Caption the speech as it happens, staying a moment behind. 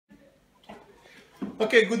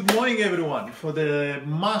Okay, good morning everyone. For the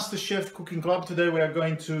MasterChef Cooking Club today we are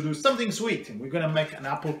going to do something sweet. We're going to make an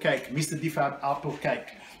apple cake, Mr. Fab apple cake.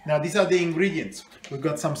 Now these are the ingredients. We've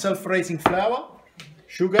got some self-raising flour,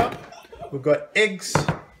 sugar, we've got eggs,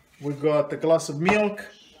 we've got a glass of milk,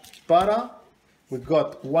 butter, we've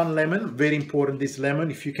got one lemon, very important this lemon.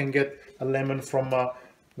 If you can get a lemon from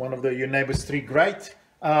one of your neighbor's tree, great.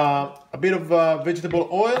 A bit of vegetable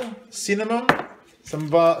oil, cinnamon,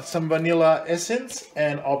 some vanilla essence,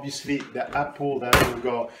 and obviously the apple that will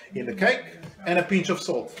go in the cake, and a pinch of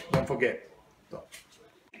salt, don't forget.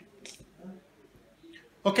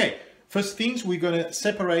 Okay, first things, we're going to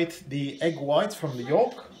separate the egg whites from the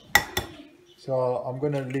yolk. So I'm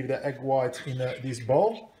going to leave the egg whites in this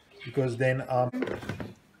bowl, because then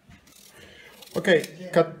okay,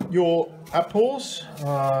 cut your apples.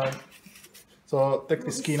 So take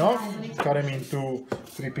the skin off, cut them into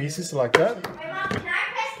 3 pieces like that.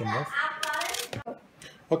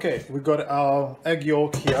 Okay, we got our egg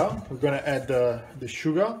yolk here. We're going to add the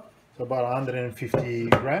sugar, so about 150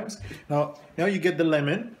 grams. Now you get the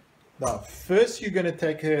lemon. Now first you're going to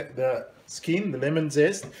take the skin, the lemon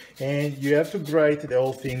zest, and you have to grate the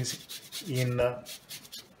whole things in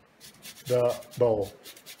the bowl.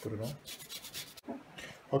 Put it on.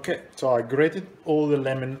 Okay, so I grated all the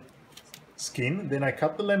lemon skin, then I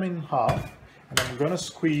cut the lemon in half, and I'm gonna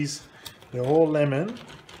squeeze the whole lemon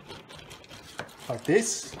like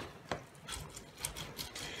this,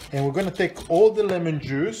 and we're gonna take all the lemon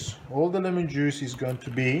juice. All the lemon juice is going to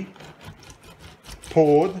be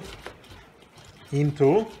poured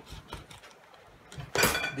into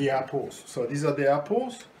the apples. So these are the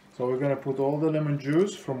apples, so we're gonna put all the lemon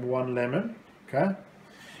juice from one lemon, okay,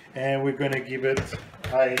 and we're gonna give it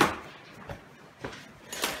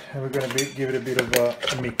give it a bit of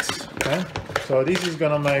a mix, okay? So this is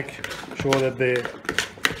gonna make sure that the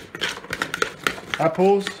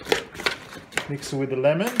apples mix with the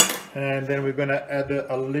lemon, and then we're gonna add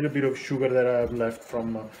a little bit of sugar that I have left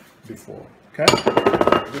from before, okay?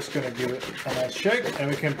 I'm just gonna give it a nice shake, and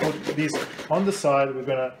we can put this on the side. We're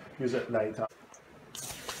gonna use it later.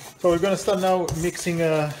 So we're gonna start now mixing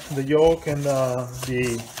the yolk and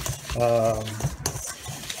the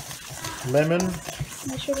lemon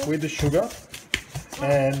with the sugar,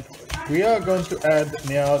 and we are going to add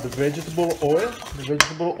now the vegetable oil. The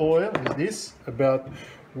vegetable oil is this, about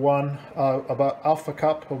half a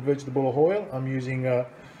cup of vegetable oil. I'm using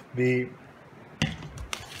the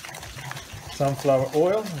sunflower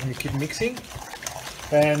oil, and you keep mixing,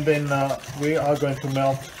 and then we are going to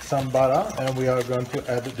melt some butter, and we are going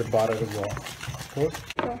to add the butter as well. Good.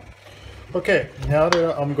 Okay, now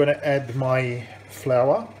that I'm going to add my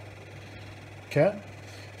flour, okay,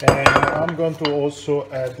 and I'm going to also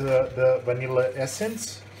add the vanilla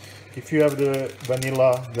essence. If you have the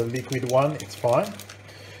vanilla, the liquid one, it's fine.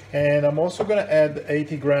 And I'm also going to add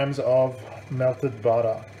 80 grams of melted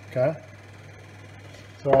butter, okay.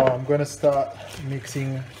 So I'm going to start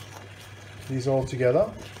mixing these all together.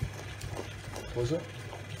 Pause it.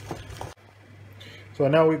 So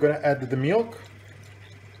now we're going to add the milk.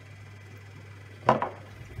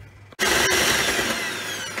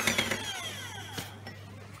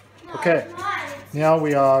 Okay, now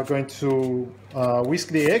we are going to whisk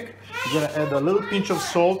the egg. We're going to add a little pinch of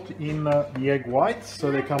salt in the egg whites, so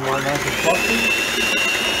they come all nice and fluffy.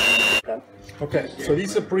 Okay, so this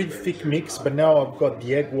is a pretty thick mix, but now I've got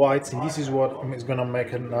the egg whites, and this is what is going to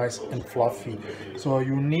make it nice and fluffy. So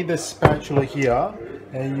you need a spatula here,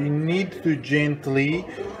 and you need to gently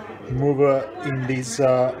move in this,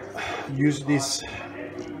 use this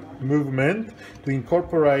movement to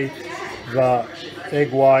incorporate the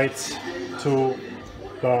egg whites to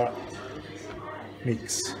the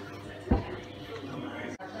mix.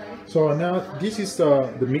 So now this is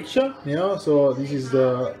the mixture, so this is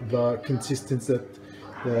the consistency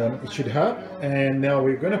that it should have, and now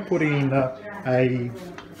we're going to put in a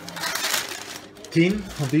tin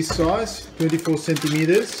of this size, 24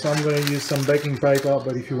 centimeters. So I'm going to use some baking paper,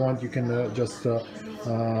 but if you want you can just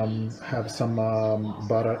have some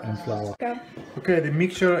butter and flour. Okay, the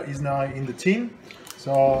mixture is now in the tin.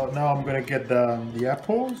 So now I'm going to get the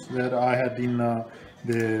apples that I had in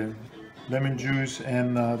the lemon juice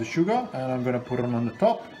and the sugar, and I'm going to put them on the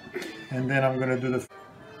top, and then I'm going to do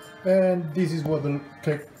and this is what the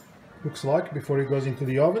cake looks like before it goes into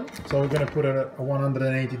the oven. So we're going to put it at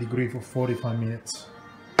 180 degrees for 45 minutes.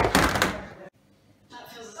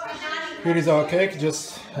 Here is our cake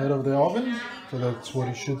just out of the oven. So that's what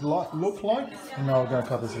it should look like. And now we're going to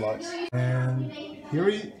cut the slice. And here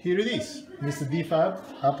it is, Mr. Fab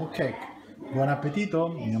apple cake. Buon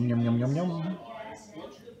appetito! Yum, yum, yum, yum, yum.